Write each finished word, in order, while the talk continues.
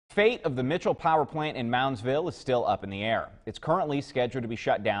Fate of the Mitchell Power Plant in Moundsville is still up in the air. It's currently scheduled to be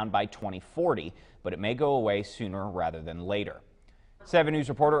shut down by 2040, but it may go away sooner rather than later. 7 News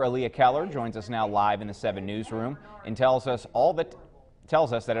reporter Aaliyah Keller joins us now live in the 7 Newsroom and tells us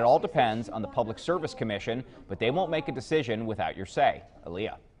that it all depends on the Public Service Commission, but they won't make a decision without your say.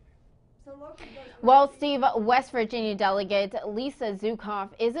 Aaliyah. Well, Steve, West Virginia delegate Lisa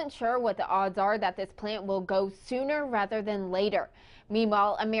Zukov isn't sure what the odds are that this plant will go sooner rather than later.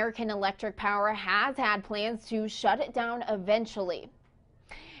 Meanwhile, American Electric Power has had plans to shut it down eventually.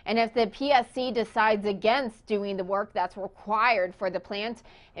 And if the PSC decides against doing the work that's required for the plant,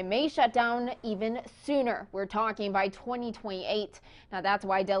 it may shut down even sooner. We're talking by 2028. Now, that's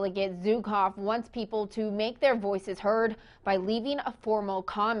why Delegate Zukov wants people to make their voices heard by leaving a formal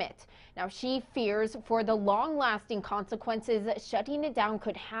comment. Now, she fears for the long-lasting consequences shutting it down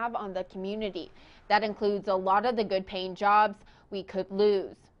could have on the community. That includes a lot of the good-paying jobs we could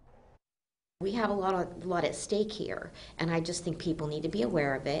lose. We have a lot at stake here, and I just think people need to be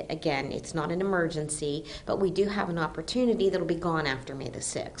aware of it. Again, it's not an emergency, but we do have an opportunity that'll be gone after May the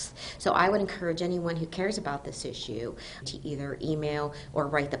 6th. So I would encourage anyone who cares about this issue to either email or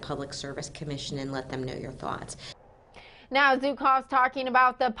write the Public Service Commission and let them know your thoughts. Now, Zukov's talking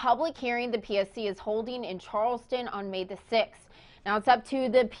about the public hearing the PSC is holding in Charleston on May the 6th. Now, it's up to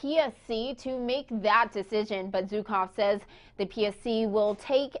the PSC to make that decision, but Zukov says the PSC will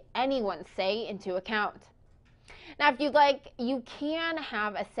take anyone's say into account. Now, if you'd like, you can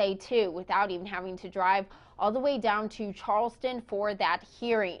have a say too without even having to drive all the way down to Charleston for that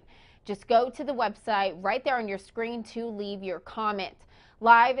hearing. Just go to the website right there on your screen to leave your comment.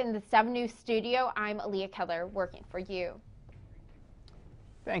 Live in the 7 News studio, I'm Aaliyah Keller working for you.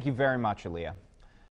 Thank you very much, Aaliyah.